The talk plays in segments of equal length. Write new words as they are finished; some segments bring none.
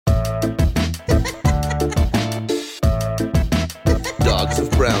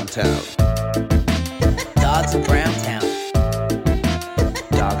Browntown. Dogs of Browntown.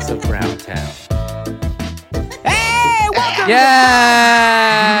 Dogs of Browntown. Hey, welcome. Yeah!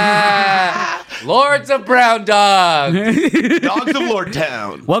 Lords of Brown Dog. Dogs of Lord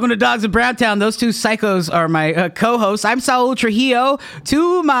Town. Welcome to Dogs of Browntown. Those two psychos are my co-hosts. I'm Saul Trujillo.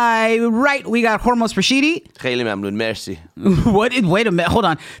 To my right, we got Hormos Rashidi. Khayli Mamnoon, merci. Wait a minute. Hold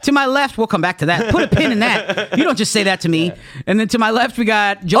on. To my left, we'll come back to that. Put a pin in that. You don't just say that to me. And then to my left, we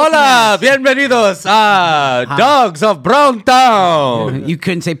got Joe. Hola, bienvenidos a Dogs of Browntown. You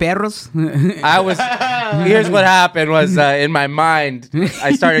couldn't say perros? Here's what happened was in my mind,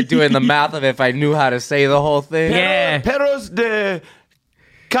 I started doing the math of if I knew how to say the whole thing. Yeah. Perros de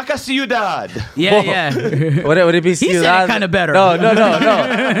Caca Ciudad. Yeah. Would it be He Ciudad? said it kind of better. No.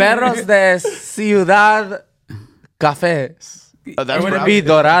 Perros de Ciudad Cafés. Oh, that's It wouldn't brown. be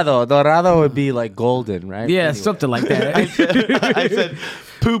dorado. Dorado would be like golden, right? Yeah, Anyway. something like that. I said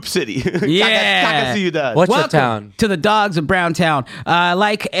Poop City. Yeah. Caca Ciudad. What's your Welcome town? to the Dogs of Browntown.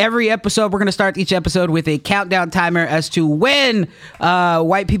 Like every episode, we're going to start each episode with a countdown timer as to when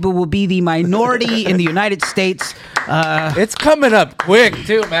white people will be the minority in the United States. It's coming up quick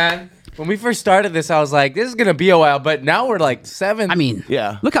too, man. When we first started this, I was like, this is going to be a while, but now we're like seven. I mean,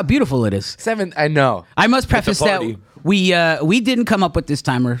 Yeah. look how beautiful it is. Seven, I know. I must preface that party. we didn't come up with this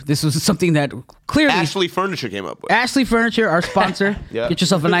timer. This was something that clearly Ashley Furniture came up with. Ashley Furniture, our sponsor. Yeah. Get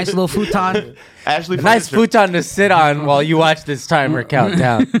yourself a nice little futon. Ashley A nice Furniture. futon to sit on while you watch this timer count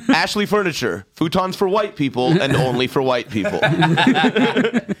down. Ashley Furniture. Futons for white people and only for white people.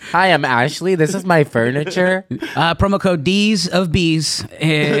 Hi, I'm Ashley. This is my furniture. Promo code D's of B's.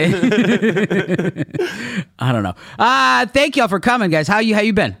 I don't know. Thank y'all for coming, guys. How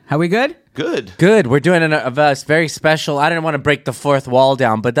you been? How we good? Good. Good. We're doing a very special. I didn't want to break the fourth wall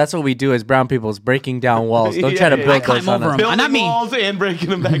down, but that's what we do as brown people is breaking down walls. Don't try to Yeah, build yeah. those Climb on over us. 'em. Building Not me. walls and breaking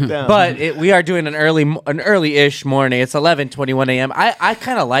them back down. But we are doing an early-ish morning. It's 11:21 a.m. I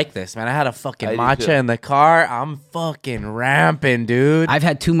kind of like this, man. I had a fucking I do matcha too. in the car. I'm fucking ramping, dude. I've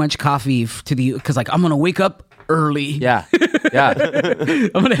had too much coffee because like I'm gonna wake up early. yeah. I'm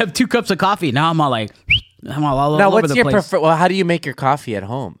gonna have 2 cups of coffee. Now I'm all all Now, over what's the your place. prefer? Well, how do you make your coffee at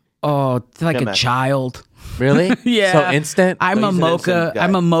home? Oh, it's like a man. child. Really? Yeah. So instant. I'm Oh, a he's an mocha. instant guy.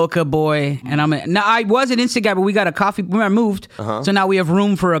 I'm a mocha boy, and now I was an instant guy, but we got a coffee when I moved, so now we have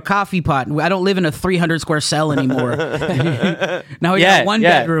room for a coffee pot. I don't live in a 300 square cell anymore. Now we got one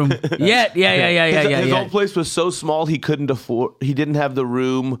bedroom. Yeah. His old place was so small he didn't have the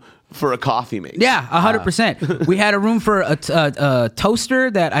room for a coffee maker. Yeah, 100%. We had a room for a toaster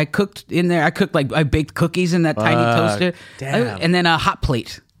that I cooked in there. I baked cookies in that tiny toaster, damn. and then a hot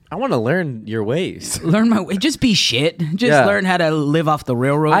plate. I want to learn your ways. Learn my way. Just be shit. Just Yeah. learn how to live off the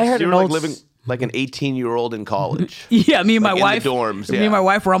railroad. I heard You an were like old living like an 18-year-old in college. Yeah, me and my Like in wife. the dorms, Me yeah. and my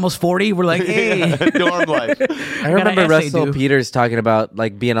wife were almost 40. We're like, hey. Dorm life. I remember essay Russell due. Peters talking about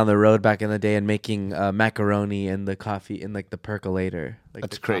like being on the road back in the day and making macaroni in the coffee in like the percolator. Like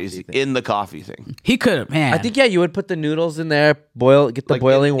That's the coffee crazy. thing. In the coffee thing. He could have, man. I think you would put the noodles in there, get the Like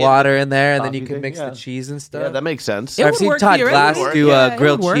boiling in water in there, and then coffee you could thing, mix yeah. the cheese and stuff. Yeah, that makes sense. It I've would seen work Todd here. It Glass would work. do Yeah, it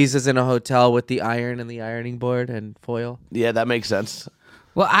grilled would work. cheeses in a hotel with the iron and the ironing board and foil. Yeah, that makes sense.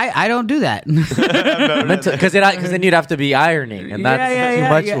 Well, I don't do that. Because then you'd have to be ironing, and that's too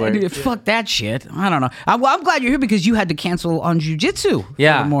much work. Dude, fuck that shit. I don't know. I'm glad you're here because you had to cancel on jujitsu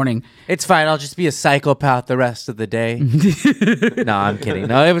Yeah. for the morning. It's fine. I'll just be a psychopath the rest of the day. No, I'm kidding.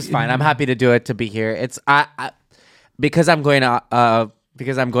 No, it was fine. I'm happy to do it, to be here. It's because I'm going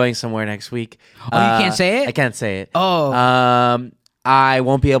somewhere next week. Oh, you can't say it? I can't say it. Oh. I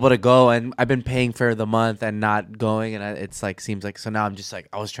won't be able to go, and I've been paying for the month and not going, and it's like seems like so now I'm just like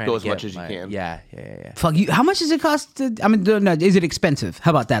I was trying Go to as get much as you my- can. Yeah. Fuck you. How much does it cost? No, is it expensive? How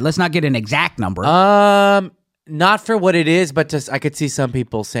about that? Let's not get an exact number. Not for what it is, but just I could see some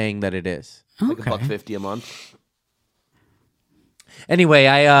people saying that it is. Like $1.50 a month. Anyway,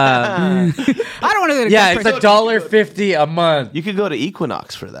 I don't want to. yeah, it's $1.50 a month. You could go to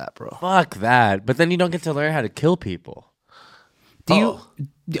Equinox for that, bro. Fuck that. But then you don't get to learn how to kill people. Do you?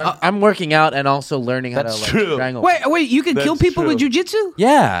 I'm working out and also learning how to That's like true. strangle. Wait. You can kill That's people with true. jujitsu?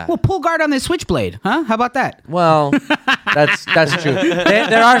 Yeah. Well, pull guard on this switchblade, huh? How about that? Well, that's true.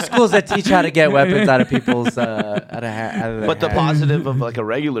 There are schools that teach how to get weapons out of people's out of their But the hands. positive of like a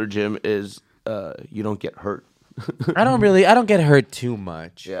regular gym is you don't get hurt. I don't get hurt too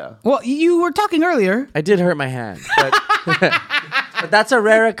much. Yeah. Well, you were talking earlier. I did hurt my hand, but, but that's a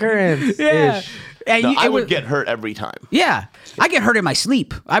rare occurrence. Yeah. And No, you- I it would was- get hurt every time. Yeah, I get hurt in my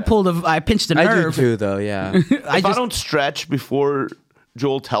sleep. I pinched a I do nerve. too, though. Yeah. If I don't stretch before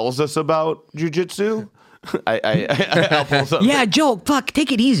Joel tells us about jujitsu, I'll pull something. Yeah, Joe, fuck,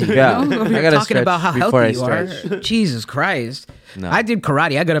 take it easy. Yeah. You know? Over I here gotta talking about how stretch before healthy I you are. stretch. Jesus Christ. No. I did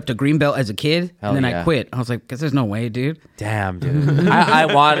karate. I got up to green belt as a kid, Hell and then yeah. I quit. I was like, because there's no way, dude. Damn, dude. I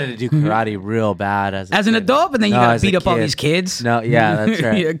wanted to do karate real bad as As an kid. adult, but then you No, got as to a beat up all kid. these kids. No, yeah, that's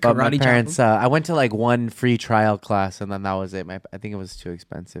right. Yeah, But my karate chop parents, I went to like one free trial class, and then that was it. I think it was too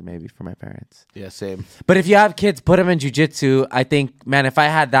expensive, maybe for my parents. Yeah, same. But if you have kids, put them in jujitsu. I think, man, if I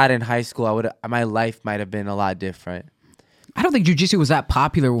had that in high school, my life might have been a lot different. I don't think jiu-jitsu was that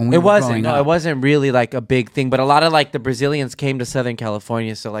popular when we It were wasn't. growing No, up. it wasn't really like a big thing. But a lot of like the Brazilians came to Southern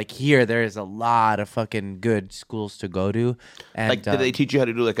California, so like here there is a lot of fucking good schools to go to. And Like, did they teach you how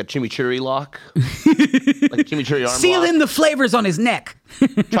to do like a chimichurri lock? Like chimichurri arm Seal lock? in the flavors on his neck.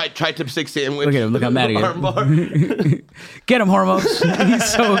 Tri-tip stick sandwich. Look at him. Look, I'm outta here. Arm bar. Get him, Hormos. He's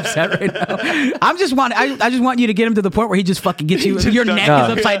so upset right now. I just want you to get him to the point where he just fucking gets you. Your neck No.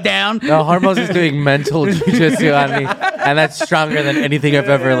 is upside down. No, Hormos is doing mental jujitsu on me, and that's stronger than anything I've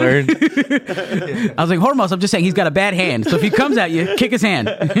ever learned. I was like, Hormos, I'm just saying he's got a bad hand. So if he comes at you, kick his hand.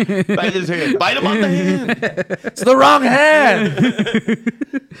 Bite his hand. Bite him on the hand. It's the wrong hand.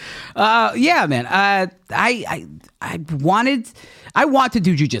 Yeah, man. I want to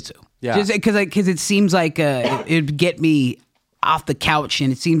do jujitsu. Yeah. Just because it seems like it'd get me off the couch,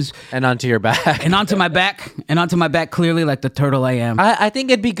 and it seems And onto your back. and onto my back, clearly like the turtle I am. I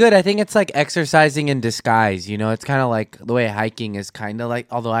think it'd be good. I think it's like exercising in disguise. You know, it's kind of like the way hiking is kind of like,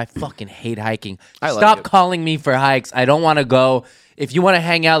 although I fucking hate hiking. I like Stop it. calling me for hikes. I don't want to go. If you want to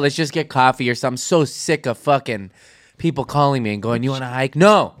hang out, let's just get coffee or something. I'm so sick of fucking people calling me and going, you want to hike?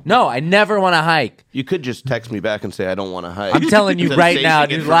 No, I never want to hike. You could just text me back and say, I don't want to hike. I'm telling you Instead of right now,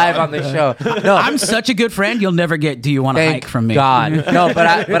 saving it dude, for live us. on the show. No, I'm such a good friend. You'll never get. Do you want to thank hike from me? God. No, but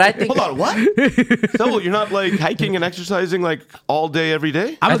I think Hold on, what? So you're not like hiking and exercising like all day, every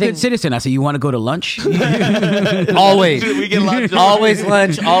day? I'm I a think- good citizen. I say, you want to go to lunch? always, We get lunch. always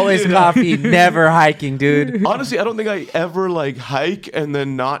lunch, always coffee, never hiking, dude. Honestly, I don't think I ever like hike and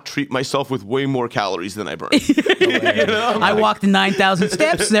then not treat myself with way more calories than I burn. I walked 9,000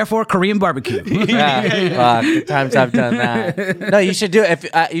 steps, therefore Korean barbecue. Yeah, fuck, the times I've done that. No, you should do it.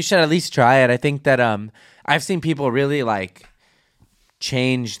 If you should at least try it. I think that I've seen people really like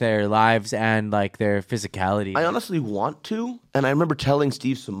change their lives and like their physicality. I honestly want to, and I remember telling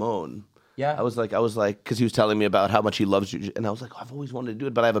Steve Simone. Yeah. I was like, because he was telling me about how much he loves you, and I was like, I've always wanted to do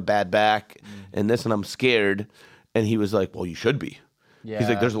it, but I have a bad back and this, and I'm scared. And he was like, well, you should be. He's Yeah.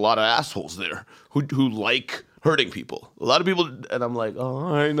 like, there's a lot of assholes there who like hurting people. A lot of people, and I'm like,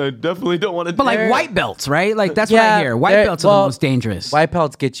 oh, I definitely don't want to. But like white belts, right? Like that's what Yeah, I hear. White they're- belts are well, the most dangerous. White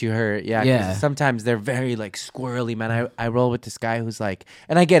pelts get you hurt, yeah. 'cause Yeah. sometimes they're very like squirrely, man. I roll with this guy who's like,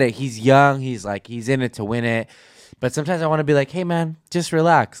 and I get it. He's young. He's in it to win it. But sometimes I want to be like, hey man, just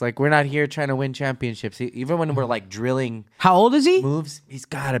relax. Like we're not here trying to win championships. Even when we're like drilling How old is he? moves, he's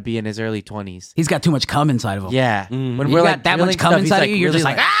got to be in his early 20s. He's got too much cum inside of him. Yeah. When You we're got like that drilling much cum stuff, he's, inside of you, you're really, just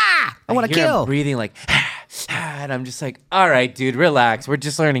like, I want to hear him kill. breathing like, and I'm just like, all right, dude, relax. We're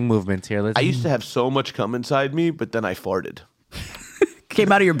just learning movements here. Let's. I used to have so much cum inside me, but then I farted. Came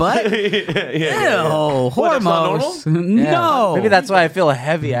out of your butt? Ew, What, that's not hormones. Yeah. No. Maybe that's why I feel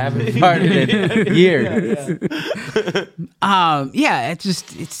heavy. I haven't farted in years. Yeah, it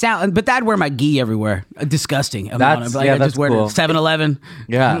sounds. But I'd wear my gi everywhere. Disgusting. That's- Like, yeah, I that's just wear cool. 7-Eleven.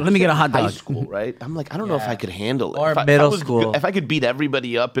 Yeah. Let me get a hot High dog. school, right? I'm like, I don't know if I could handle it. Or If I middle was school. good- if I could beat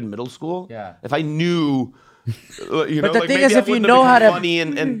everybody up in middle school. Yeah. If I knew. You know, the like thing maybe is, I if you wouldn't know have how been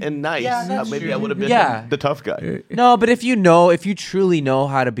to- funny and nice, Yeah, that's maybe true. I would have been Yeah. the tough guy. No, but if you truly know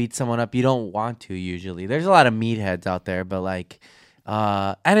how to beat someone up, you don't want to usually. There's a lot of meatheads out there, but like,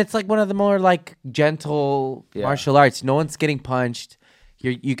 and it's like one of the more like gentle martial arts. No one's getting punched.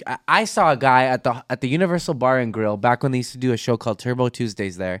 I saw a guy at the Universal Bar and Grill back when they used to do a show called Turbo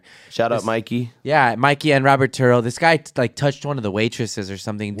Tuesdays there. Shout out, Mikey. Yeah, Mikey and Robert Turo. This guy like touched one of the waitresses or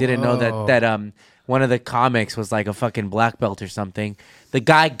something. Didn't know that one of the comics was like a fucking black belt or something. The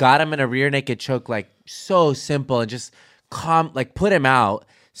guy got him in a rear naked choke, like so simple, and just put him out.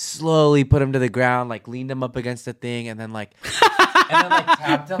 Slowly put him to the ground, like leaned him up against the thing, and then like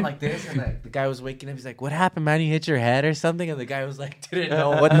tapped him like this, and like the guy was waking up. He's like, "What happened, man? You hit your head or something?" And the guy was like, "Didn't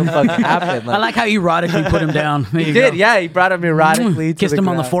know what the fuck happened." I like how erotically put him down. There he you did, go. yeah. He brought him erotically, to Kissed him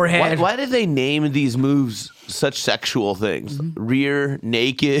on the ground. forehead. Why did they name these moves such sexual things? Rear,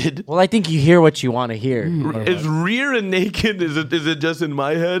 naked. Well, I think you hear what you want to hear. Is rear and naked? Is it just in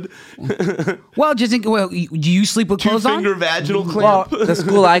my head? Well, do you sleep with clothes on? Two-finger vaginal Well, clamp. the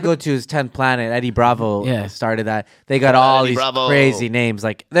school I go to is 10th Planet. Eddie Bravo Yeah. started that. They got all Eddie these Bravo. crazy names.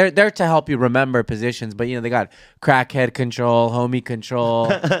 Like they're to help you remember positions, but they got crackhead control, homie control.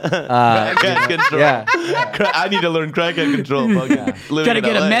 Crackhead control. Yeah. I need to learn crackhead control. Gotta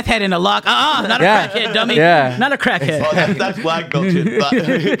get a meth head in a lock. Not a crackhead, dummy. Yeah. Not a crackhead. Oh, that's black belt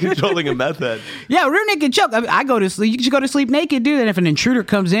shit. Controlling a meth head. Yeah, rear naked choke. I mean, I go to sleep. You can just go to sleep naked, dude. And if an intruder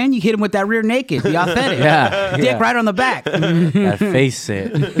comes in, you hit him with that rear naked. Be authentic. Yeah. Dick right on the back. That face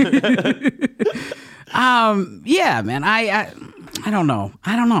it. Yeah, man. I don't know.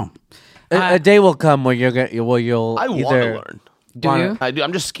 A day will come where you'll I want to either learn. Do you? I do.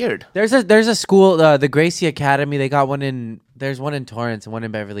 I'm just scared. There's a school, the Gracie Academy. They got there's one in Torrance and one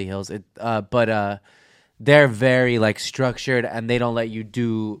in Beverly Hills. But they're very like structured, and they don't let you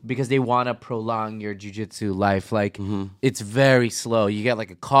do because they want to prolong your jiu-jitsu life. Like it's very slow. You get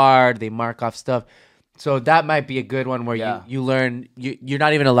like a card, they mark off stuff. So that might be a good one where you learn. You're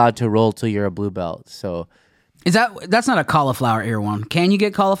not even allowed to roll till you're a blue belt. So. That's not a cauliflower ear one? Can you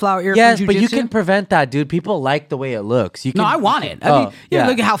get cauliflower ear? Yes, from but you jiu-jitsu? can prevent that, dude. People like the way it looks. No, I want it. I mean,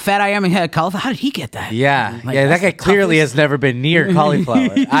 look at how fat I am and had cauliflower. How did he get that? Yeah, Like, that that's guy the clearly toughest. has never been near cauliflower.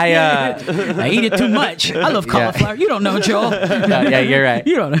 I eat it too much. I love cauliflower. You don't know, Joel. Yeah, you're right.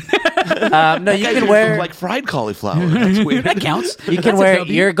 You don't know. No, you Guys can use wear like fried cauliflower. That's weird. That counts. you can wear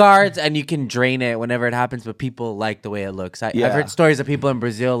ear guards and you can drain it whenever it happens. But people like the way it looks. I've heard stories of people in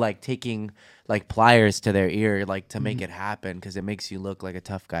Brazil like taking like pliers to their ear like to make it happen because it makes you look like a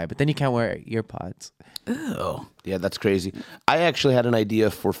tough guy. But then you can't wear ear pods. Ew. Yeah, that's crazy. I actually had an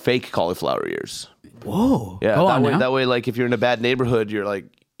idea for fake cauliflower ears. Whoa. Yeah, Go on now. that way, like if you're in a bad neighborhood, you're like,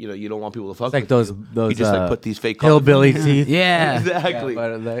 you don't want people to fuck It's like with those you. You just like put these fake hillbilly teeth. Yeah. Exactly.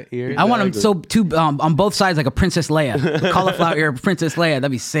 But the ear. I want them two on both sides like a Princess Leia. Cauliflower ear Princess Leia. That'd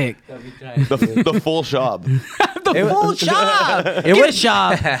be sick. the full shab. The full shop. Get a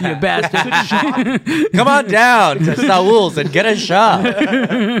shop, you bastard. Come on down to Saul's and get a shot.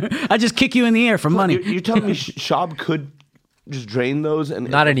 I just kick you in the air for money. You're telling me shab could just drain those and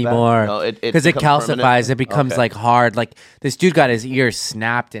Not anymore, because it becomes calcifies. permanent? It becomes Okay. like hard. Like this dude got his ear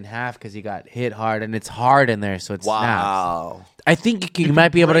snapped in half because he got hit hard, and it's hard in there, so it snaps. Wow. I think you might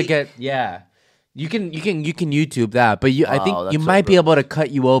be able to get You can YouTube that, but I think that's you so might be gross. able to cut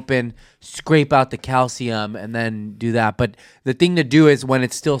you open, scrape out the calcium, and then do that. But the thing to do is when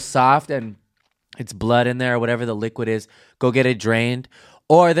it's still soft and it's blood in there or whatever the liquid is, go get it drained.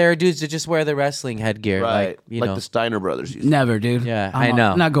 Or there are dudes that just wear the wrestling headgear, Right. like Like know. the Steiner brothers used. Never, dude. Yeah, I'm I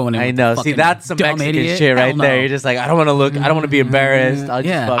know. not going in. I with know. the See, fucking that's some dumb Mexican idiot. shit right Hell no. there. You're just like, I don't want to look. I don't want to be embarrassed. I'll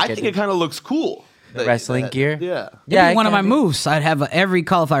Yeah. just fuck I think it kind of looks cool. Wrestling gear? Yeah. Yeah, it one of can my be. moves. I'd have every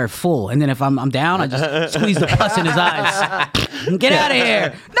cauliflower full, and then if I'm down, I just squeeze the pus in his eyes. Get out of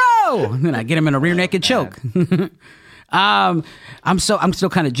here! No! And then I get him in a rear naked choke. I'm still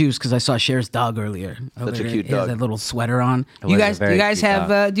kind of juiced because I saw Cher's dog earlier. Such a cute He has dog. that little sweater on. was You a guys, very cute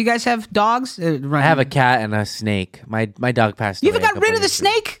dog. do you guys have dogs? I have a cat and a snake. My dog passed You away. even got a couple rid of the years ago.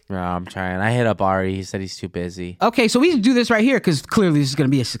 snake? No, I'm trying. I hit up Ari. He said he's too busy. Okay, so we should do this right here because clearly this is going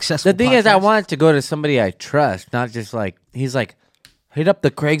to be a successful. The thing is, I podcast. want it to go to somebody I trust, not just like he's like, hit up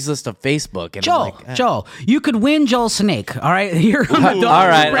the Craigslist of Facebook. And Joel. I'm like, eh. Joel, you could win Joel Snake. All right, here. All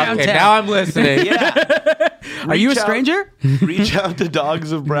right, okay, now I'm listening. Are you a Reach out- stranger? Reach out to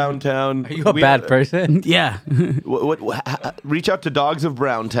Dogs of Browntown. Are you a bad person? Yeah. Reach out to Dogs of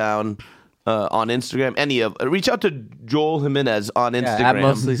Browntown on Instagram. Reach out to Joel Jimenez on Instagram. Yeah, I'm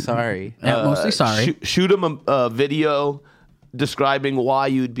mostly sorry. Mostly sorry. Shoot him a video describing why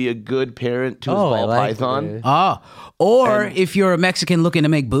you'd be a good parent to his ball python. it. Oh, or if you're a Mexican looking to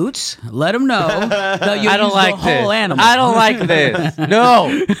make boots, let them know that you I don't use like the whole this. animal. I don't like this.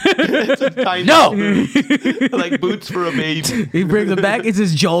 No. Tiny No. like boots for a baby. You bring them back. It's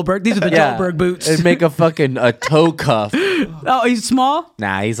his Joelberg. These are the Joelberg boots. And make a fucking a toe cuff. Oh, he's small.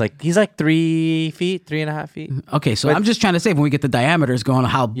 Nah, he's like 3 feet, 3.5 feet. Okay, so I'm just trying to say when we get the diameters going,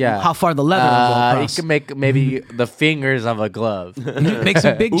 how far the leather will go You across. can make maybe the fingers of a glove. Make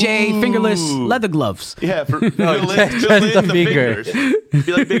some Big J fingerless leather gloves. Yeah, for just the the finger. fingers.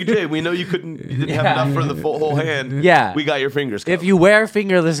 Be like, Big J, we know you didn't have enough for the whole hand. Yeah. We got your fingers covered. If you wear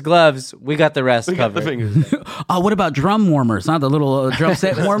fingerless gloves, we got the rest we got covered. the fingers. Oh, what about drum warmers? Not the little drum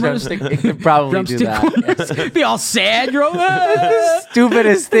set warmers. Drumstick, it could probably do Drumstick that. warmers. Be all sad, bro.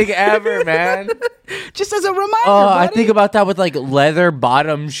 Stupidest thing ever, man. Just as a reminder. Oh, I buddy. think about that with like leather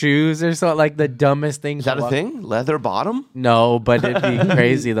bottom shoes or something. Like the dumbest thing. Is that a thing? Leather bottom? No, but it'd be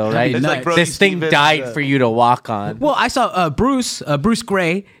crazy though, right? It's like Brody This thing Stevens, died for you to walk on. Well, I saw Bruce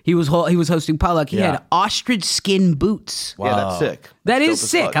Gray. He was hosting Pollock. He Yeah. had ostrich skin boots. Yeah, that's sick. That That's is dope as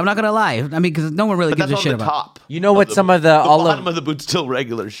sick. fuck. I'm not gonna lie. I mean, because no one really But gives that's a on shit the about. top. You know what? Some of the The all bottom of of the boot's still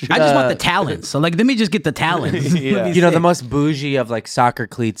regular shoes. I just want the talons. So like, let me just get the talons. Yeah. you know the most bougie of like soccer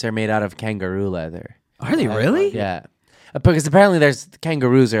cleats are made out of kangaroo leather. Are they really? Yeah. Because apparently there's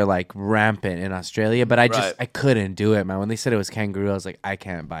kangaroos are like rampant in Australia, but Right. I couldn't do it, man. When they said it was kangaroo, I was like, I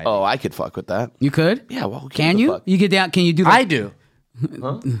can't buy it. Oh, I could fuck with that. You could? Yeah, well, Can the you? fuck? You get down? Can you do? Like, I do.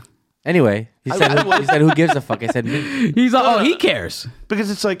 Anyway, he said who gives a fuck? I said me. He's like, oh, he cares.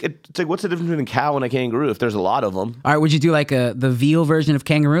 Because it's like what's the difference between a cow and a kangaroo? If there's a lot of them, All right, would you do like the veal version of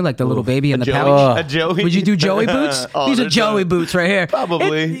kangaroo, like the little baby in the Joey, pouch? a Joey. Would you do Joey boots? Oh, These are there's Joey boots right here.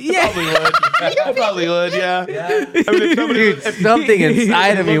 Probably. Yeah. Probably would. I probably would. Yeah. I mean, if somebody, Dude, something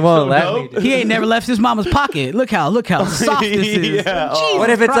inside of me won't let me. dope. He ain't never left his mama's pocket. Look how soft this is. Yeah. Jesus What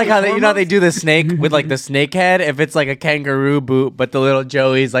if it's like Christ, how you know they do the snake with like the snake head? If it's like a kangaroo boot, but the little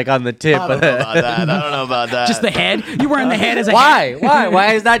Joey's like on the tip. I don't know about that. I don't know about that. just the head? You wearing the head as a Why? head?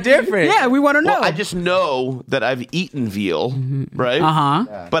 Why is that different? Yeah, we want to know. Well, I just know that I've eaten veal, right?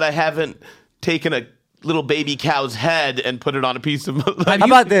 Uh-huh. But I haven't taken a little baby cow's head and put it on a piece of. How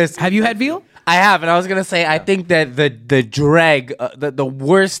about this? Have you had veal? I have, and I was gonna say I think that the drag, the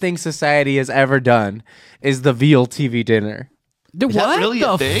worst thing society has ever done is the veal TV dinner. The that what really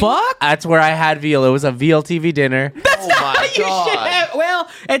a the thing? fuck? That's where I had veal. It was a veal TV dinner. Oh my You should god! have, well,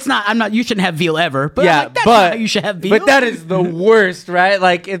 it's not. I'm not. You shouldn't have veal ever. But Yeah, I'm like, that's but not how you should have veal. But that is the worst, right?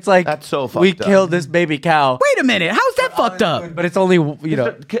 Like it's like That's so fucked we up. killed this baby cow, Wait a minute. How's that fucked up? but it's only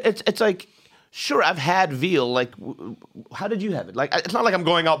It's like. Sure, I've had veal. Like, how did you have it? Like, it's not like I'm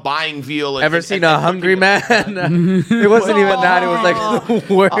going out buying veal. And, Ever seen a hungry man? It wasn't even that. It was like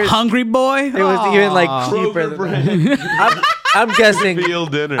the worst. A hungry boy. It was even like cheaper. Kroger brand I'm guessing. veal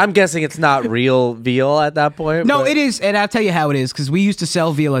dinner? I'm guessing it's not real veal at that point. No, but- it is, and I'll tell you how it is because we used to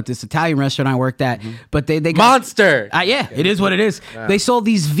sell veal at this Italian restaurant I worked at, but they got Monster. yeah, it is what it is. They sold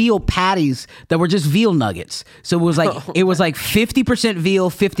these veal patties that were just veal nuggets. So it was like 50%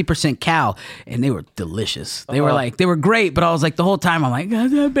 veal, 50% cow, and they were delicious. They were great, but I was like the whole time I'm like,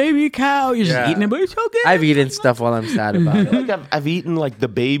 that baby cow, you're just Yeah. eating it, but it's so good. I've eaten stuff while I'm sad about it. like I've eaten like the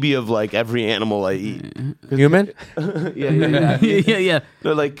baby of like every animal I eat. Human? Yeah. yeah.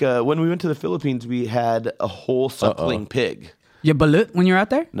 No, like when we went to the Philippines, we had a whole suckling pig. You balut when you're out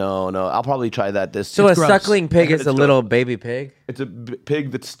there? No, I'll probably try that this. So a gross. suckling pig is It's a little baby pig? It's a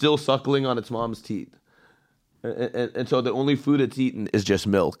pig that's still suckling on its mom's teeth, and so the only food it's eaten is just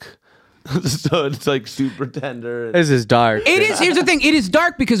milk. So it's like super tender. This is dark. It is. Here's the thing. It is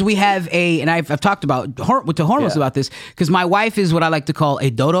dark because we have and I've talked about to Hormos about this because my wife is what I like to call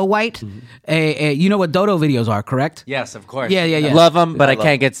a dodo white. You know what dodo videos are, correct? Yes, of course. Yeah. Love them, but I I love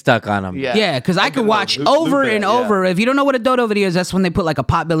can't get stuck on them. Yeah. Yeah, because I could watch Lupe, over and yeah. over. If you don't know what a dodo video is, that's when they put like a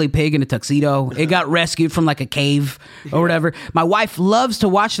potbelly pig in a tuxedo. It got rescued from like a cave or whatever. My wife loves to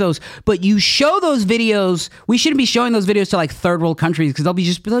watch those, but you show those videos. We shouldn't be showing those videos to like third world countries because they'll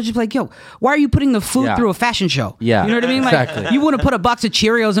just be like, "Yo, why are you putting the food Yeah. through a fashion show?" Yeah, you know what I mean? Like exactly. you wouldn't put a box of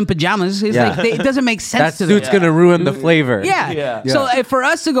Cheerios in pajamas. It's Yeah. like it doesn't make sense That to them. suit's going to ruin the flavor. Yeah. Yeah. So for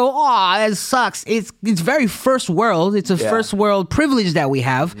us to go, oh, that sucks. It's very first world. It's a first world privilege that we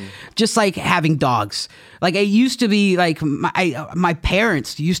have, just like having dogs. Like it used to be like my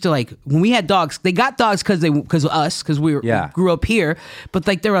parents used to like when we had dogs. They got dogs because we grew up here. But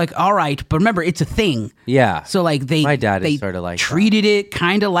like they were like, all right, but remember it's a thing. Yeah. So like My dad is they sorta like that. treated it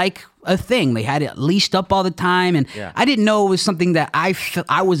kind of like a thing. They had it leashed up all the time, and Yeah. I didn't know it was something that I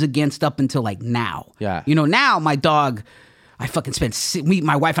was against up until like now. Yeah. You know, now my dog. I fucking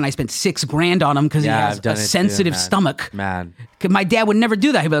my wife and I spent $6,000 on him because Yeah, he I've has done a it too, sensitive man. stomach. Man. 'Cause my dad would never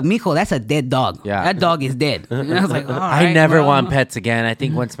do that. He'd be like, Mijo, that's a dead dog. Yeah. That dog is dead. And I was like, all I right, never well. want pets again. I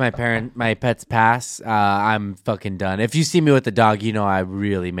think once my pets pass, I'm fucking done. If you see me with a dog, you know I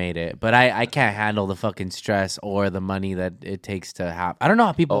really made it. But I can't handle the fucking stress or the money that it takes to have. I don't know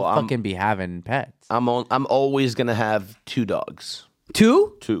how people fucking be having pets. I'm always gonna have 2 dogs.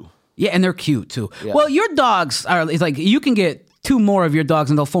 2? 2. Yeah, and they're cute too. Well, your dogs are. It's like you can get 2 more of your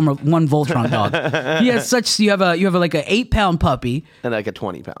dogs and they'll form one Voltron dog. You have like an 8-pound puppy And like a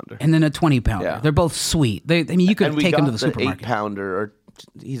 20-pounder. and then a 20-pounder. Yeah. They're both sweet. You could And we take them got to the supermarket. 8-pounder, or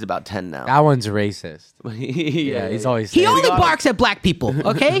he's about 10 now. That one's racist. yeah, He's always He saying only got it. barks at black people.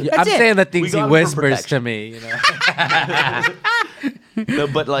 Okay, that's I'm it. saying the We things he got him for whispers to protection. me. You know. No,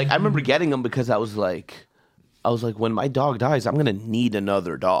 but like I remember getting them because I was like, when my dog dies, I'm gonna need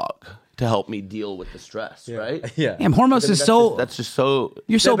another dog to help me deal with the stress, right? Yeah. Damn, Hormos is so. That's just so.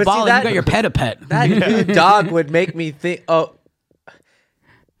 You're so but see, balling. that- You got your pet a pet. That new dog would make me think. Oh,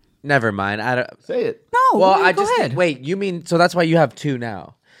 never mind. I don't. Say it. No, Well, go I just ahead. think, wait. You mean so that's why you have two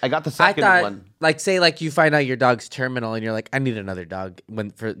now? I got the I second thought, one. like, say, like you find out your dog's terminal, and you're like, I need another dog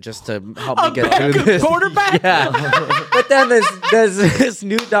just to help me get through this. Quarterback. Yeah, but then this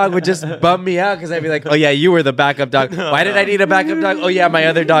new dog would just bum me out because I'd be like, oh yeah, you were the backup dog. Why did I need a backup dog? Oh yeah, my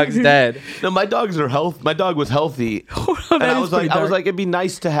other dog's dead. No, my dogs are My dog was healthy, and I was like, it'd be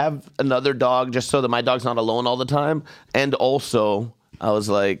nice to have another dog just so that my dog's not alone all the time. And also, I was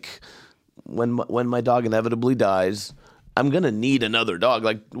like, when my dog inevitably dies, I'm gonna need another dog.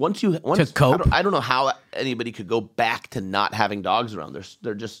 Like once To cope? I don't know how anybody could go back to not having dogs around.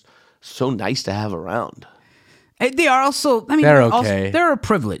 They're just so nice to have around. They are also. I mean, They're also- okay. they're a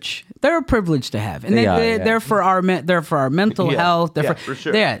privilege. They're a privilege to have, and They are, they're, yeah. they're for our they're for our mental Yeah. health. They're Yeah, for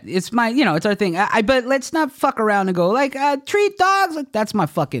sure. Yeah, it's it's our thing. But let's not fuck around and go like treat dogs like that's my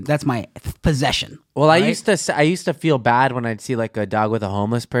possession. Well, right? I used to feel bad when I'd see like a dog with a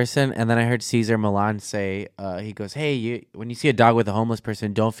homeless person, and then I heard Cesar Millan say, he goes, "Hey, when you see a dog with a homeless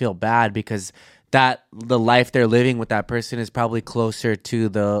person, don't feel bad because the life they're living with that person is probably closer to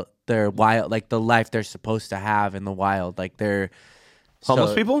their wild, like the life they're supposed to have in the wild, like they're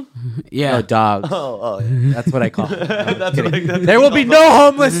Homeless people? Yeah. No, dogs. Oh, yeah. That's what I call them. There will be no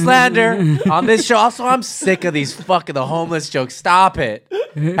homeless slander on this show. Also, I'm sick of these the homeless jokes. Stop it.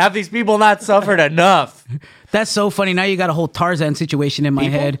 Have these people not suffered enough? That's so funny. Now you got a whole Tarzan situation in my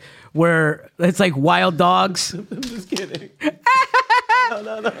head where it's like wild dogs. I'm just kidding.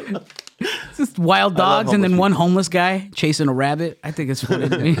 It's just wild love dogs and then homeless one homeless guy chasing a rabbit. I think it's funny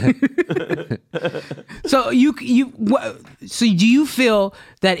to me. So so do you feel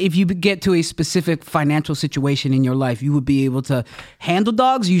that if you get to a specific financial situation in your life, you would be able to handle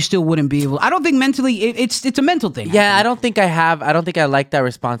dogs? Or you still wouldn't be able. I don't think mentally it's a mental thing. Yeah, I don't think I like that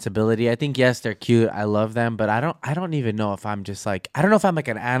responsibility. I think yes, they're cute. I love them, but I don't even know if I'm just like I don't know if I'm like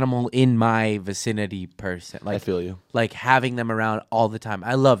an animal in my vicinity person. Like I feel you. Like having them around all the time.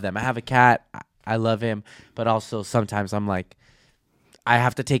 I love them. I have a cat. I love him, but also sometimes I'm like I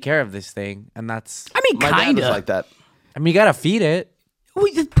have to take care of this thing, and that's I mean, My dad kind was of. like that. I mean, you gotta feed it.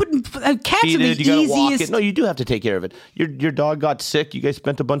 We just putting cats Feed are the it, you gotta walk easiest. it. No, you do have to take care of it. Your dog got sick. You guys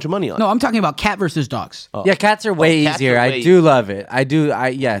spent a bunch of money on it. No, I'm talking about cat versus dogs. Yeah, cats are way cats easier. are I way do love it. I do.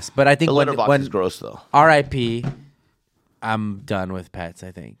 Yes, but I think The litter box when is gross though. R.I.P. I'm done with pets.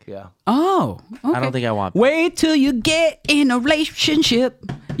 I think. Yeah. Oh, okay. I don't think I want. Wait till you get in a relationship.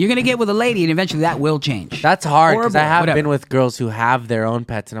 You're gonna get with a lady, and eventually that will change. That's hard Or a because boy, I have whatever. been with girls who have their own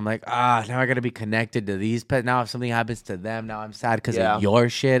pets, and I'm like, now I got to be connected to these pets. Now if something happens to them, now I'm sad because Yeah. of your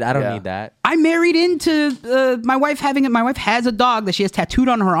shit. I don't Yeah. need that. I married into my wife having it. My wife has a dog that she has tattooed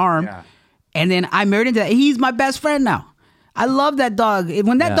on her arm, Yeah. and then I married into that. He's my best friend now. I love that dog.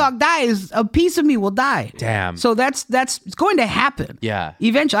 When that Yeah. dog dies, a piece of me will die. Damn. So it's going to happen. Yeah.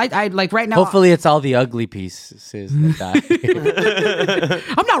 Eventually, I like right now. Hopefully, it's all the ugly pieces that die.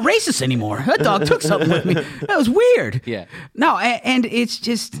 I'm not racist anymore. That dog took something with me. That was weird. Yeah. No, and it's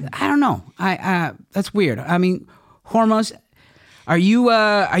just I don't know. That's weird. I mean, Hormos.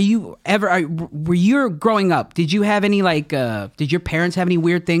 Were you growing up? Did you have any did your parents have any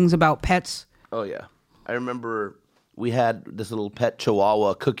weird things about pets? Oh yeah. I remember we had this little pet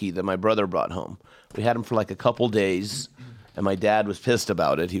Chihuahua Cookie that my brother brought home. We had him for like a couple days, and my dad was pissed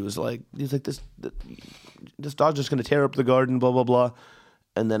about it. He was like, this dog's just gonna tear up the garden, blah blah blah.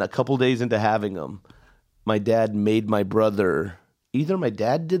 And then a couple days into having him, my dad made my brother. Either my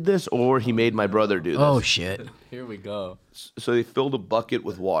dad did this or he made my brother do this. Oh shit. Here we go. So they filled a bucket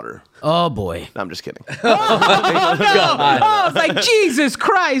with water. Oh boy. No, I'm just kidding. Oh, it's like Jesus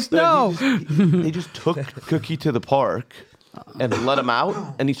Christ, no. They just took Cookie to the park and let him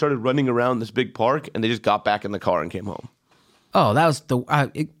out, and he started running around this big park, and they just got back in the car and came home. Oh, that was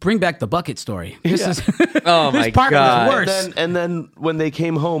bring back the bucket story. This is Oh my this part God. was worse. And then when they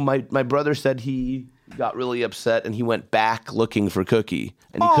came home, my brother said he got really upset, and he went back looking for Cookie,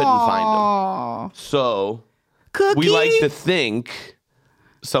 and he couldn't find him. So Cookie. we like to think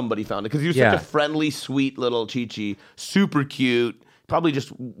somebody found it because he was Yeah. such a friendly, sweet little Chi-Chi, super cute. Probably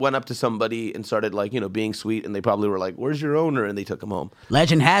just went up to somebody and started being sweet, and they probably were like, "Where's your owner?" And they took him home.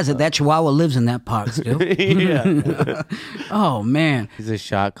 Legend has it that Chihuahua lives in that park still. Yeah. Oh man. He's a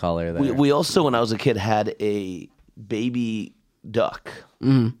shot caller there. We also, when I was a kid, had a baby duck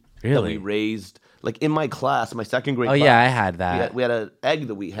that we Really? raised. Like in my class, my second grade Oh class. yeah, I had that. We had an egg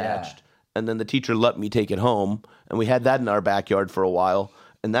that we hatched, and then the teacher let me take it home, and we had that in our backyard for a while,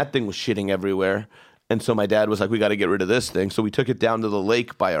 and that thing was shitting everywhere. And so my dad was like, we got to get rid of this thing. So we took it down to the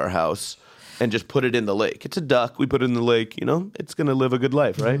lake by our house and just put it in the lake. It's a duck. We put it in the lake. It's going to live a good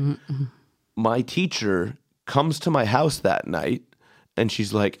life, right? My teacher comes to my house that night and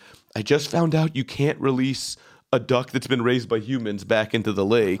she's like, I just found out you can't release a duck that's been raised by humans back into the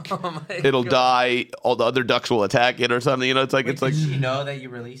lake. It'll die. All the other ducks will attack it or something. It's like Did she know that you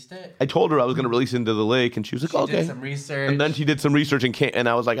released it? I told her I was going to release it into the lake, and she was like, "Okay." Did some research. And then she did some research and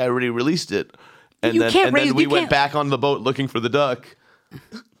I was like, "I already released it." And You then can't raise- we you went can't- back on the boat looking for the duck.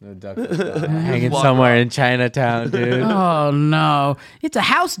 The duck was hanging somewhere in Chinatown, dude. Oh no, it's a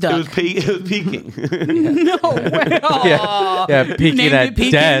house It duck. was peeking. No way. Oh. Yeah, peeking named at it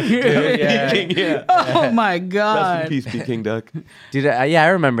Peking? death. Dude. Yeah. Peeking, yeah. Oh my Rest in god. peace, Peking duck. Dude, yeah, I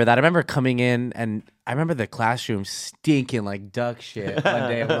remember that. I remember coming in and I remember the classroom stinking like duck shit one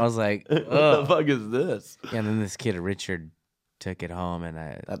day. And I was like, What the ugh. fuck is this? Yeah, and then this kid Richard took it home, and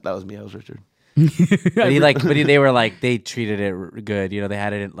That was me. I was Richard. they were like they treated it good. They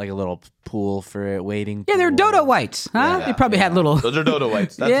had it in like a little pool for it waiting. Yeah, they're pool. dodo whites, huh? They probably had little. Those are dodo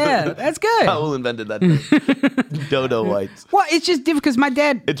whites. That's Yeah, that's good. Powell invented that thing. Dodo whites. Well, it's just different because my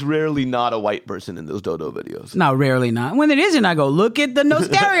dad. It's rarely not a white person in those dodo videos. No, rarely not. When it isn't, I go, look at the no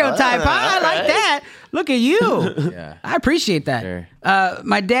stereotype. I like that. Look at you. Yeah. I appreciate that. Sure.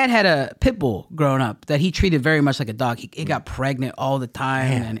 My dad had a pit bull growing up that he treated very much like a dog. He got pregnant all the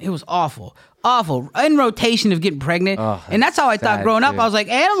time, and it was awful. Awful. In rotation of getting pregnant. Oh, and that's how I thought sad, growing up. dude. I was like,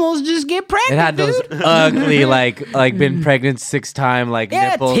 animals just get pregnant, It had those dude. ugly like been pregnant 6 times like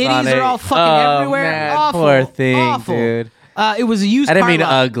Yeah, nipples titties on it. are all fucking Oh, everywhere. Man, Awful. poor thing, Awful. dude. It was a used I didn't car mean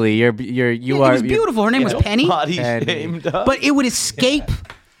lot. ugly. You Yeah, are. it was beautiful. Her name was Penny. Body Penny. shamed up. But it would escape.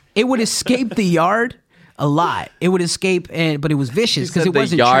 It would escape the yard a lot. It would escape, but it was vicious because it the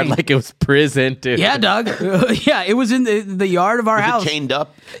wasn't yard trained. like it was prison, dude. Yeah, Doug. Yeah, it was in the yard of our Was house. it chained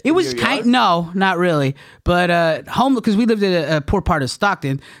up? It was in your yard? no, not really. But homeless, because we lived in a poor part of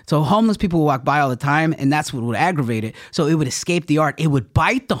Stockton, so homeless people would walk by all the time, and that's what would aggravate it. So it would escape the yard. It would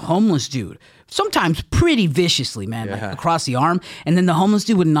bite the homeless dude. Sometimes pretty viciously, man, like across the arm. And then the homeless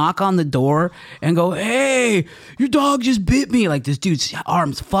dude would knock on the door and go, "Hey, your dog just bit me." Like this dude's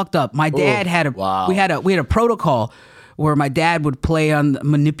arm's fucked up. My dad had a wow. we had a protocol where my dad would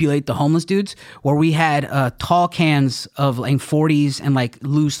manipulate the homeless dudes, where we had tall cans of like 40s and like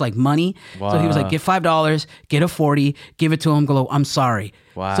loose like money. So he was like, get $5, get a 40, give it to him, go, "I'm sorry."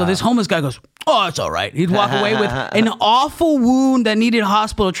 Wow. So this homeless guy goes, "Oh, it's all right." He'd walk away with an awful wound that needed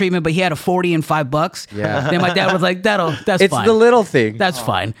hospital treatment, but he had a 40 and $5. Yeah. Then my dad was like, that's It's fine. the little thing. That's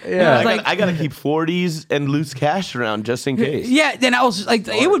fine. Yeah. And I was I, like, gotta keep 40s and loose cash around just in case. yeah, then I was like,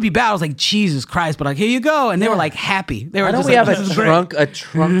 it would be bad. I was like, Jesus Christ, but like, here you go. And they were like happy. They were Why don't just we like, have "This a is great."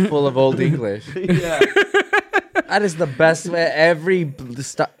 trunk full of old English? That is the best way.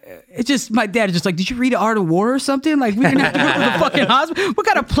 It's just my dad is just like, "Did you read Art of War or something? Like we didn't have to go to the fucking hospital. What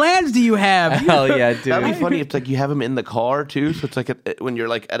kind of plans do you have?" Hell yeah, dude. That'd be funny if like you have him in the car too. So it's like when you're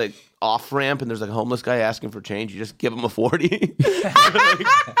like at a off ramp and there's like a homeless guy asking for change, you just give him a 40.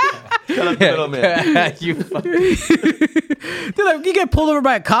 Cut up the middleman. You fuck- They're like, "You get pulled over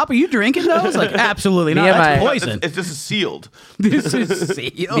by a cop? Are you drinking those?" Like, absolutely not. Me and That's my- poison. It's just sealed. This is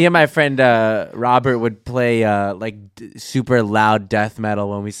sealed. Me and my friend Robert would play super loud death metal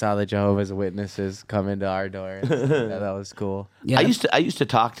when we saw the Jehovah's Witnesses come into our door. That was cool. Yeah. I used to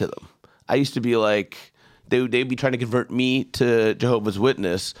talk to them. I used to be like they'd be trying to convert me to Jehovah's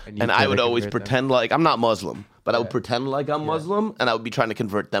Witness, you and I try to would always convert them. pretend like I'm not Muslim, but I would pretend like I'm Muslim, and I would be trying to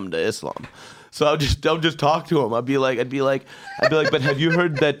convert them to Islam. So I would just talk to them. I'd be like, but have you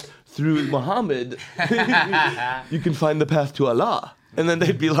heard that through Muhammad you can find the path to Allah? And then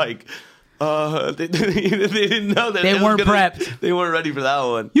they'd be like, they didn't know that They it was weren't prepped. They weren't ready for that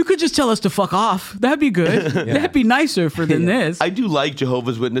one. You could just tell us to fuck off. That'd be good. That'd be nicer for than this. I do like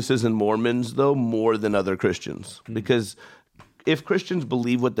Jehovah's Witnesses and Mormons, though, more than other Christians. Because if Christians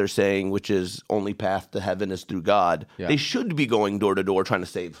believe what they're saying, which is only path to heaven is through God, they should be going door to door trying to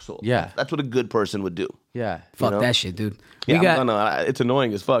save souls. Yeah. That's what a good person would do. Yeah. Fuck know? that shit, dude. Yeah, We got I know, it's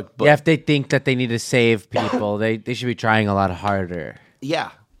annoying as fuck. But Yeah, if they think that they need to save people, they should be trying a lot harder.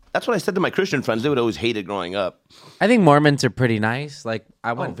 yeah, that's what I said to my Christian friends. They would always hate it growing up. I think Mormons are pretty nice. Like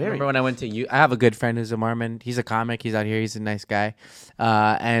very remember when I went to I have a good friend who's a Mormon. He's a comic. He's out here. He's a nice guy.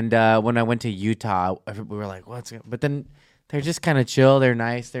 And when I went to Utah, we were like, "What's?" But then they're just kind of chill. They're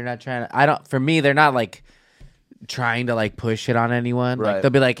nice. They're not trying to. For me, they're not like trying to like push it on anyone. Like Right.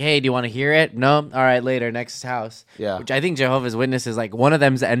 they'll be like, "Hey, do you want to hear it?" No. All right, later, next house. Yeah. Which I think Jehovah's Witnesses, like one of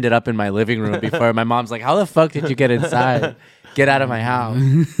them's ended up in my living room before. My mom's like, "How the fuck did you get inside? Get out of my house."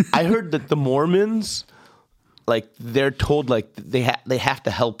 I heard that the Mormons, like, they're told like they have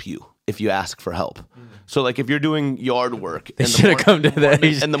to help you if you ask for help. So like if you're doing yard work, They should have come to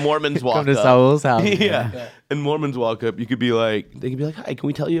and the Mormons walk come to up. Saul's house. Yeah. And Mormons walk up, you could be like, they could be like, "Hi, can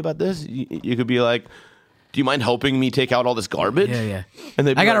we tell you about this?" You could be like, "Do you mind helping me take out all this garbage?" Yeah. And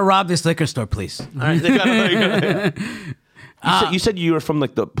they I gotta rob this liquor store, please. All right, they gotta, you said you were from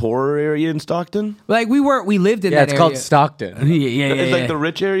like the poorer area in Stockton. Like we lived in Yeah, that it's area. called Stockton. Yeah. It's like the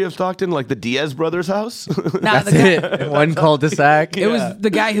rich area of Stockton, like the Diaz brothers' house. Nah, That's it. One cul-de-sac. It was the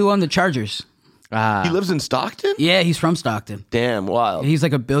guy who owned the Chargers. He lives in Stockton. Yeah, he's from Stockton. Damn, wild. He's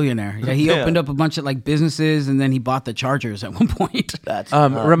like a billionaire. Yeah, he Yeah. opened up a bunch of like businesses, and then he bought the Chargers at one point. That's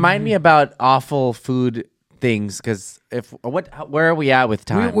Remind me about awful food things, because where are we at with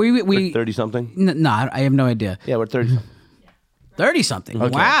time? we 30 something. no, I have no idea. Yeah, we're 30. 30 something.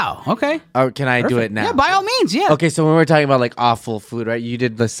 Wow. Okay. Oh, can I do Perfect. it now? Yeah, by all means. Yeah. Okay, so when we're talking about like awful food, right? You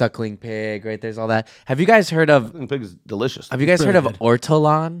did the suckling pig, right? There's all that. Have you guys heard of Pig is delicious.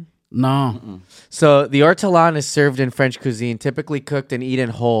 ortolan? No. So the ortolan is served in French cuisine, typically cooked and eaten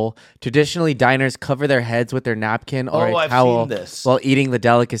whole. Traditionally, diners cover their heads with their napkin or Oh, a I've towel seen this. while eating the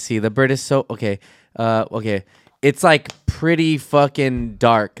delicacy. The bird is so okay. It's like pretty fucking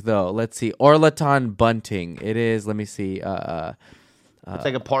dark though. Let's see, orlaton bunting. It is. Let me see. It's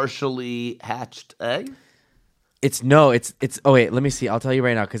like a partially hatched egg. It's oh wait, let me see. I'll tell you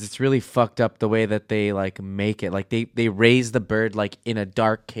right now because it's really fucked up the way that they like make it. Like they raise the bird like in a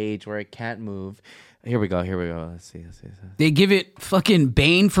dark cage where it can't move. Here we go. Let's see. They give it fucking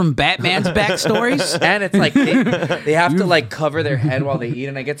Bane from Batman's backstories. And it's like they have to like cover their head while they eat,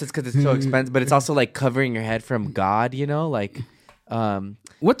 and I guess it's because it's so expensive, but it's also like covering your head from God, you know, like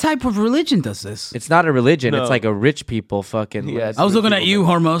What type of religion does this? it's not a religion. No. It's like a rich people fucking. Yeah, it's I was looking at you,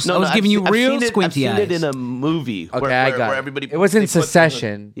 Hormos. I was I've giving you seen- I've real seen it- squinty I've seen eyes. it in a movie. Okay, where, I where, got where it. everybody. It was they in put some-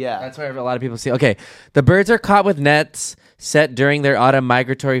 Secession. Yeah. That's why a lot of people see. Okay, the birds are caught with nets set during their autumn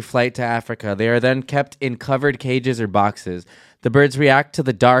migratory flight to Africa. They are then kept in covered cages or boxes. The birds react to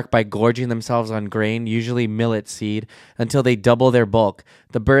the dark by gorging themselves on grain, usually millet seed, until they double their bulk.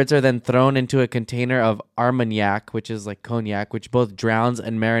 The birds are then thrown into a container of armagnac, which is like cognac, which both drowns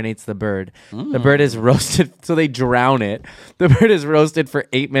and marinates the bird. The bird is roasted, so they drown it. The bird is roasted for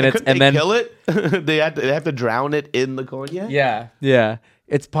 8 minutes, Couldn't and they then kill it? they have to drown it in the cognac. yeah.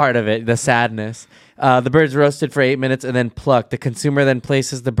 It's part of it, the sadness. The bird's roasted for 8 minutes and then plucked. The consumer then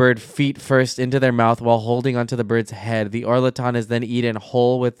places the bird feet first into their mouth while holding onto the bird's head. The orlaton is then eaten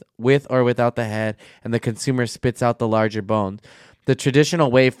whole with or without the head, and the consumer spits out the larger bones. The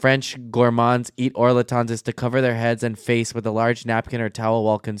traditional way French gourmands eat orlatons is to cover their heads and face with a large napkin or towel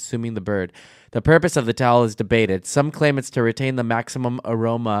while consuming the bird. The purpose of the towel is debated. Some claim it's to retain the maximum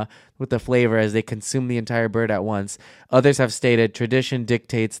aroma with the flavor as they consume the entire bird at once. Others have stated tradition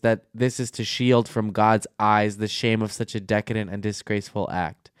dictates that this is to shield from God's eyes the shame of such a decadent and disgraceful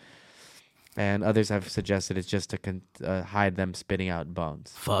act. And others have suggested it's just to hide them spitting out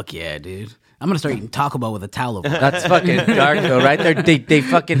bones. Fuck yeah, dude. I'm gonna start eating Taco Bell with a towel over. That's fucking dark though, right?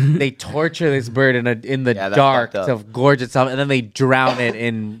 They torture this bird in the that's dark fucked to up. gorge itself, and then they drown it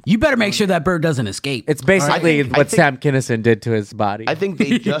in. You better make sure that bird doesn't escape. It's basically I think- what Sam Kinison did to his body. I think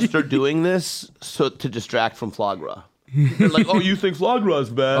they just are doing this to distract from foie gras. They're like, "Oh, you think foie gras is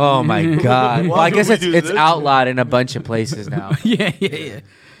bad?" Oh my god! Well, Why I guess would we do it's this? outlawed in a bunch of places now. yeah.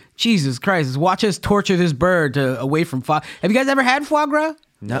 Jesus Christ! Watch us torture this bird away from foie. Have you guys ever had foie gras?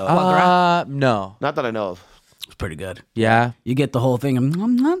 No. Not that I know of. It's pretty good. Yeah. You get the whole thing. It's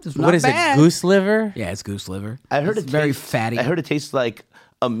not What is bad. it? Goose liver? Yeah, it's goose liver. I heard it's it very tastes- fatty. I heard it tastes like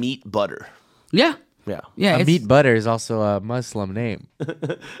a meat butter. Yeah, Yeah, yeah. A It's, meat butter is also a Muslim name.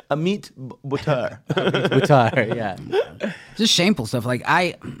 a meat butter. Butar, yeah. just shameful stuff. Like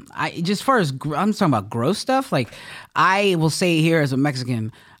I just as far as I'm talking about gross stuff. Like I will say here as a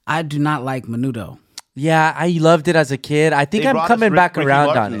Mexican, I do not like menudo. Yeah, I loved it as a kid. I think They I'm brought us coming back Ricky around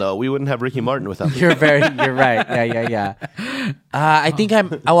Martin, on it. though. We wouldn't have Ricky Martin without. You're right. Yeah. I think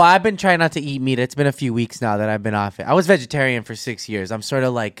I've been trying not to eat meat. It's been a few weeks now that I've been off it. I was vegetarian for 6 years. I'm sort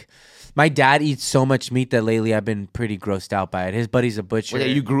of like, my dad eats so much meat that lately I've been pretty grossed out by it. His buddy's a butcher. Yeah,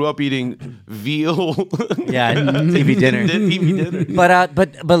 you grew up eating veal. Yeah, TV dinner. TV dinner.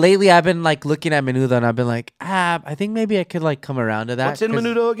 But lately I've been like looking at menudo and I've been like, I think maybe I could like come around to that. What's in 'cause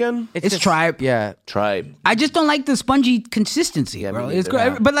menudo again? It's tripe. Yeah. Tribe. I just don't like the spongy consistency, Yeah, bro. me It's neither.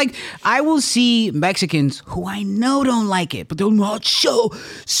 great, but like I will see Mexicans who I know don't like it, but they're oh,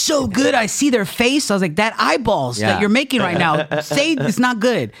 it's so good. I see their face. I was like, that eyeballs Yeah. that you're making right now, say it's not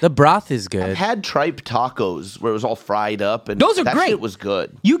good. The broth broth is good. I've had tripe tacos where it was all fried up, and Those are that great. shit was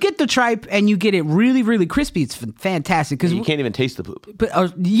good. You get the tripe and you get it really, really crispy. It's fantastic. Because You can't even taste the poop.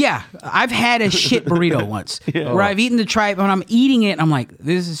 But yeah, I've had a shit burrito once where I've eaten the tripe and I'm eating it and I'm like,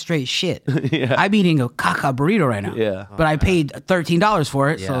 this is straight shit. I'm eating a caca burrito right now. Yeah. But I paid $13 for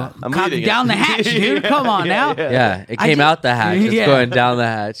it, so I'm cock eating it. down the hatch, dude. Come on now. Yeah, it I came just- out the hatch. It's Yeah. going down the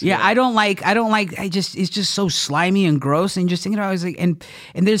hatch. Yeah, I don't like. It's just so slimy and gross, and just thinking about it, I was like, and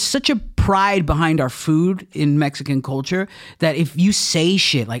there's such a pride behind our food in Mexican culture that if you say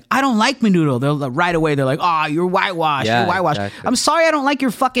shit like I don't like menudo, they'll right away they're like, oh, you're whitewashed. Yeah, you're whitewashed. exactly. I'm sorry, I don't like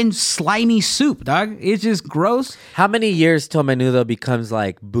your fucking slimy soup, dog. It's just gross. How many years till menudo becomes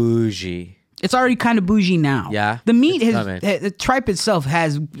like bougie? It's already kind of bougie now. Yeah? the meat It's has coming. the tripe itself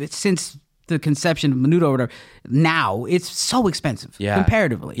has since the conception of menudo or whatever. Now it's so expensive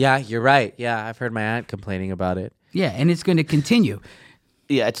comparatively. Yeah, you're right. Yeah, I've heard my aunt complaining about it. Yeah, and it's going to continue.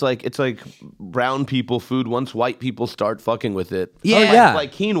 Yeah, it's like brown people food. Once white people start fucking with it, Yeah. Oh, yeah.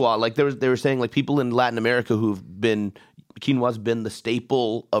 like quinoa. Like they were saying, like people in Latin America quinoa's been the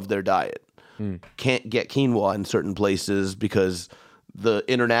staple of their diet. Can't get quinoa in certain places because the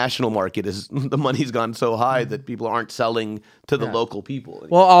international market is the money's gone so high that people aren't selling to the local people.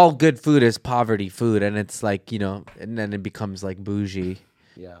 Well, all good food is poverty food, and it's like, and then it becomes like bougie.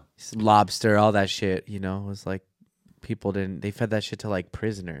 Yeah. Lobster, all that shit, it was like they fed that shit to like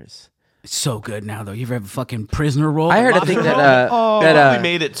prisoners. It's so good now, though. You ever have a fucking prisoner roll? I heard a thing that They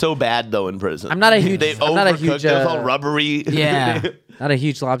made it so bad though in prison. I'm not a huge- They I'm not a overcooked huge, it. It was all rubbery. Yeah. not a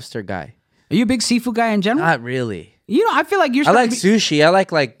huge lobster guy. Are you a big seafood guy in general? Not really. I feel like you're I like starting to sushi. I like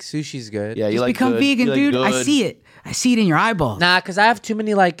sushi's good. Yeah, you just like become good. vegan, You like dude. I good. see it. I see it in your eyeballs. Nah, because I have too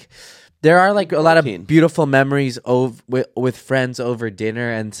many there are like a lot of Protein. beautiful memories with friends over dinner,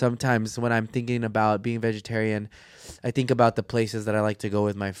 and sometimes when I'm thinking about being vegetarian, I think about the places that I like to go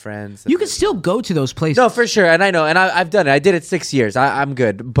with my friends. You can still go to those places. No, for sure, and I know, and I've done it. I did it 6 years. I'm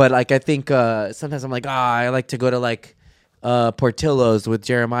good, but like I think sometimes I'm like, I like to go to like Portillo's with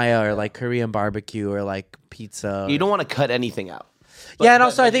Jeremiah, or like Korean barbecue, or like pizza. You don't want to cut anything out. Yeah, and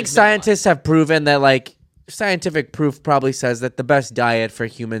also I think scientists have proven that like scientific proof probably says that the best diet for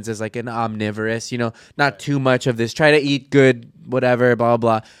humans is like an omnivorous, not too much of this. Try to eat good, whatever, blah,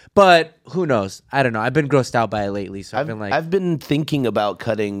 blah, blah. But who knows? I don't know. I've been grossed out by it lately. So I've been thinking about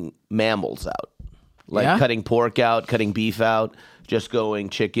cutting mammals out. Like Yeah? cutting pork out, cutting beef out, just going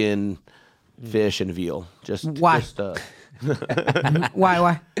chicken, fish, and veal. Why?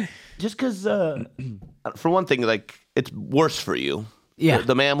 Why? Just because, for one thing, like it's worse for you. Yeah.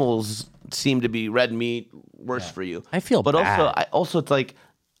 The mammals seem to be red meat, worse for you. I feel but bad. also it's like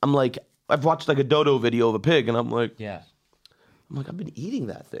I've watched like a dodo video of a pig, and I'm like I've been eating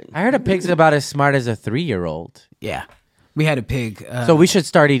that thing. I heard a pig's about as smart as a 3-year-old. Yeah. We had a pig. So we should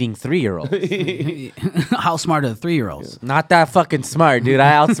start eating 3-year-olds. How smart are the 3-year-olds? Not that fucking smart, dude.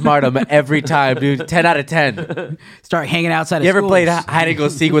 I outsmart them every time, dude. 10 out of 10. Start hanging outside of You ever schools. played hide and go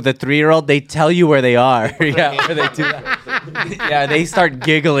seek with a 3-year-old? They tell you where they are. Yeah, where they do that. Yeah, they start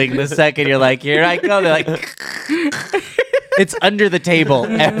giggling the second you're like, here I go. They're like, it's under the table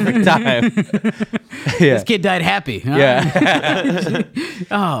every time. Yeah. This kid died happy. Huh? Yeah.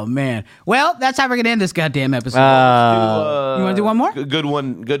 Oh, man. Well, that's how we're going to end this goddamn episode. You wanna do one more? Good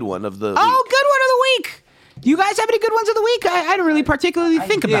one of the. Oh, good one of the week. Do you guys have any good ones of the week? I didn't really particularly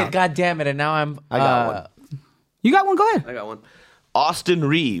think about. God damn it. And now I'm. I got one. You got one? Go ahead. I got one. Austin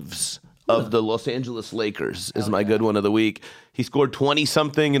Reeves of the Los Angeles Lakers is my good one of the week. He scored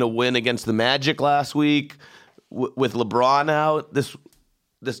 20-something in a win against the Magic last week with LeBron out.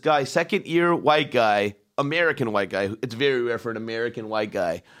 This guy, second-year white guy, American white guy. It's very rare for an American white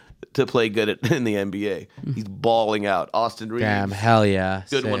guy to play good in the NBA. He's balling out. Austin Reeves. Damn, hell yeah.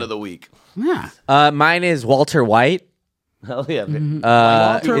 Good Sick. one of the week. Yeah. Mine is Walter White. Hell yeah.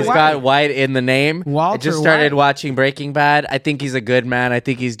 Walter He's White. got White in the name. Walter I just started White. watching Breaking Bad. I think he's a good man. I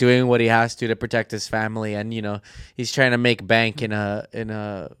think he's doing what he has to protect his family, and he's trying to make bank in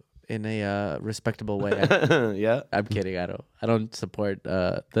a respectable way. Yeah. I'm kidding. I don't support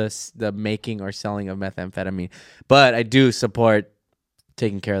the making or selling of methamphetamine, but I do support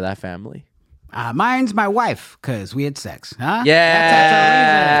taking care of that family. Mine's my wife, because we had sex. Huh?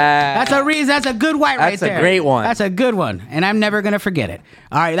 Yeah. That's a reason. That's a good white right That's a there. great one. That's a good one. And I'm never going to forget it.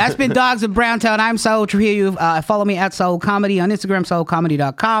 All right. That's been Dogs of Browntown. I'm Saul Trujillo. Follow me at Saul Comedy on Instagram,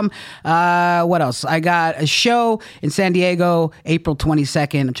 saulcomedy.com. What else? I got a show in San Diego, April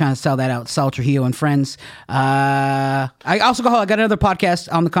 22nd. I'm trying to sell that out. Saul Trujillo and Friends. I got another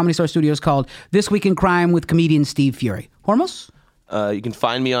podcast on the Comedy Store Studios called This Week in Crime with comedian Steve Fury. Hormos? You can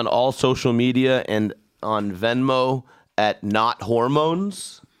find me on all social media and on Venmo at Not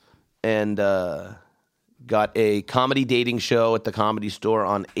Hormones. and got a comedy dating show at the Comedy Store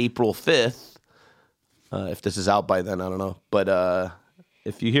on April 5th. If this is out by then, I don't know. But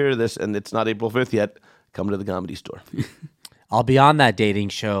if you hear this and it's not April 5th yet, come to the Comedy Store. I'll be on that dating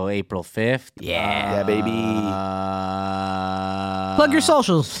show April 5th. Yeah, baby. Plug your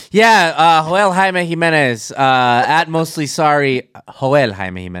socials. Yeah, Joel Jaime Jimenez, at Mostly Sorry. Joel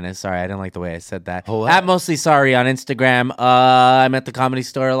Jaime Jimenez, sorry, I didn't like the way I said that. Joel. At Mostly Sorry on Instagram. I'm at the Comedy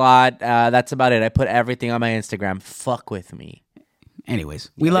Store a lot. That's about it. I put everything on my Instagram. Fuck with me. Anyways,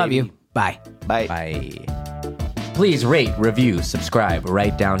 we love you. Bye. Bye. Bye. Please rate, review, subscribe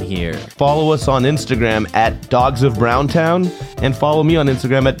right down here. Follow us on Instagram at Dogs of Browntown, and follow me on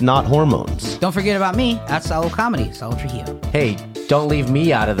Instagram at Not Hormones. Don't forget about me at Saul Comedy, Saul Trujillo. Hey, don't leave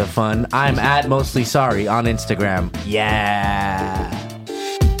me out of the fun. I'm at Mostly Sorry on Instagram. Yeah.